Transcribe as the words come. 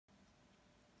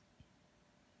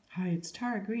Hi, it's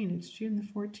Tara Green. It's June the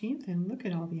 14th, and look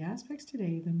at all the aspects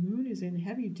today. The moon is in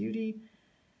heavy duty,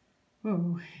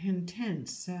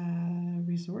 intense,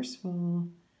 resourceful,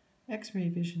 X-ray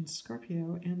vision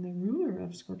Scorpio, and the ruler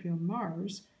of Scorpio,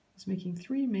 Mars, is making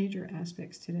three major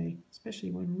aspects today,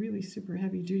 especially one really super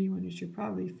heavy duty one, as you're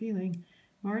probably feeling.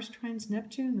 Mars trines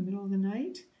Neptune in the middle of the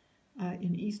night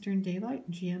in Eastern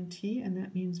Daylight, GMT, and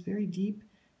that means very deep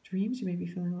dreams. You may be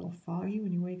feeling a little foggy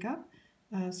when you wake up.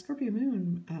 Scorpio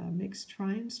moon makes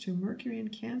trines to Mercury in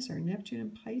Cancer, Neptune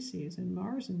in Pisces, and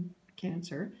Mars in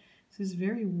Cancer. This is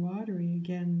very watery.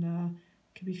 Again,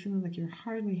 could be feeling like you're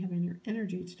hardly having your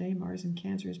energy today. Mars in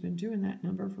Cancer has been doing that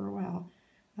number for a while.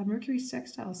 Mercury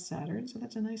sextiles Saturn, so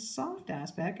that's a nice soft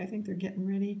aspect. I think they're getting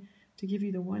ready to give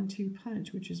you the 1-2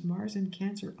 punch, which is Mars in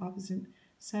Cancer opposite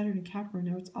Saturn in Capricorn.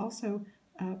 Now, it's also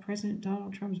President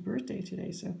Donald Trump's birthday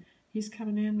today, so he's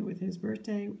coming in with his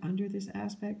birthday under this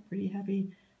aspect, pretty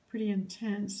heavy, pretty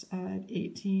intense at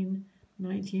 18,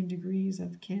 19 degrees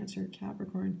of Cancer,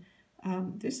 Capricorn.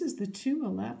 This is the two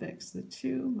malefics, the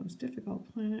two most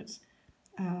difficult planets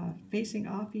facing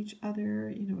off each other.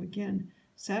 Again,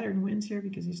 Saturn wins here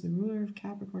because he's the ruler of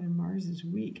Capricorn and Mars is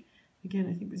weak. Again,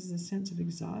 I think this is a sense of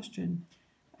exhaustion,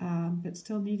 but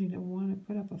still needing to want to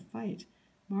put up a fight.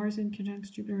 Mars in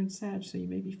conjunct Jupiter and Sag, so you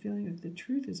may be feeling that the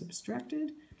truth is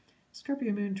obstructed.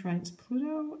 Scorpio moon trines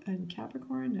Pluto and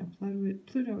Capricorn. Now,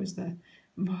 Pluto is the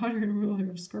modern ruler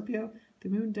of Scorpio. The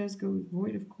moon does go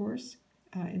void of course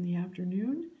in the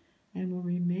afternoon and will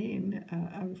remain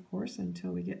out of course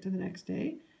until we get to the next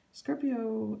day.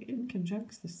 Scorpio in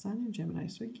conjuncts the Sun in Gemini.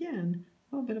 So again,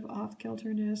 a little bit of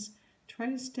off-kilterness.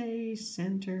 Try to stay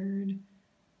centered.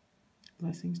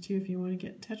 Blessings to you. If you want to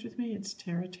get in touch with me, it's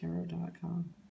taratarot.com.